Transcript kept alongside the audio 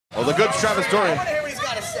Oh, the good Travis Dorian. I want to hear what he's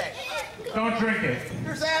got to say. Don't drink it.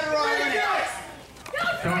 There's Adderall in it.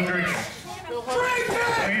 Don't drink it. Drink it!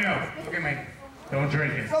 Hey, you know, look at me. Don't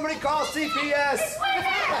drink it. Somebody call CPS. What are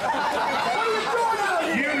you doing out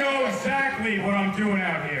here? You know exactly what I'm doing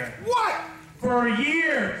out here. What? For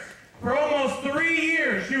years, for almost 3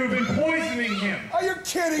 years, you have been poisoning him. Are you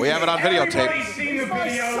kidding We me? have it on videotape. Everybody's seen the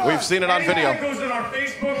video. We've seen it on video. Anyone that goes on our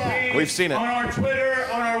Facebook page, We've seen it. on our Twitter,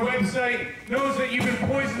 on our website, knows that you've been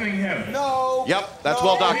poisoning him. No. Yep, that's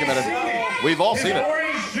well documented. We've all seen His it.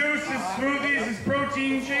 orange juice, his smoothies, his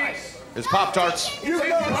protein shakes, His Pop-Tarts. his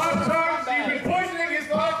Pop-Tarts. You've been poisoning his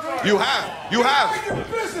Pop-Tarts. You have. You have.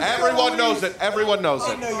 Everyone knows it. Everyone knows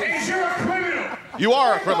it. And you're a criminal. You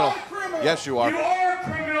are a criminal. Yes, you You are. are a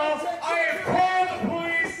criminal. I have called the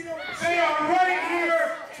police. They are right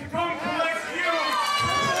here to come collect you.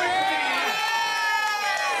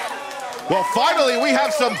 Well, finally, we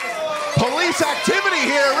have some police activity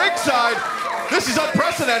here at ringside. This is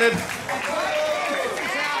unprecedented.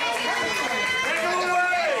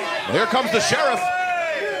 Here comes the sheriff.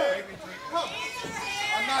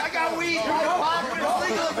 I got weed. I got pot. It's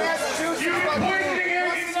legal in Massachusetts. You've been poisoning him.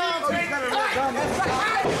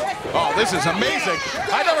 Oh, this is amazing.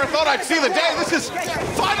 I never thought I'd see the day. This is,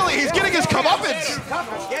 finally, he's getting his comeuppance. Are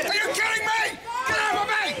you kidding me? Get off of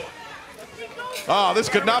me! Oh, this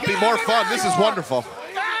could not be more fun. This is wonderful.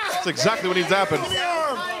 That's exactly what needs to happen.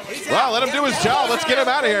 Well, let him do his job. Let's get him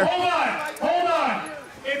out of here. Hold on.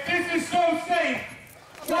 If this is so safe,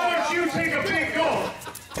 why don't you take a big gulp?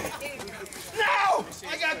 No!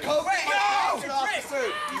 I got coke. No!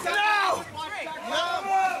 Officer. No! No!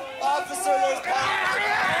 Officer, there's power.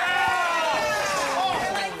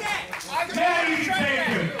 Now you can take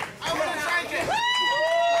him. I want to drink it.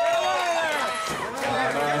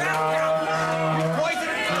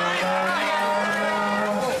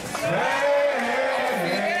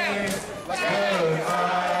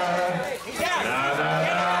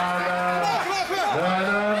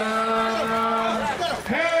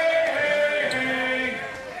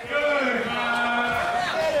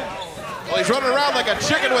 Well, he's running around like a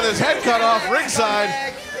chicken with his head cut off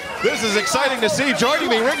ringside. This is exciting to see. Joining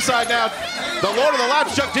me ringside now, the Lord of the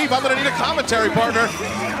Laps, Chuck Deep. I'm going to need a commentary partner.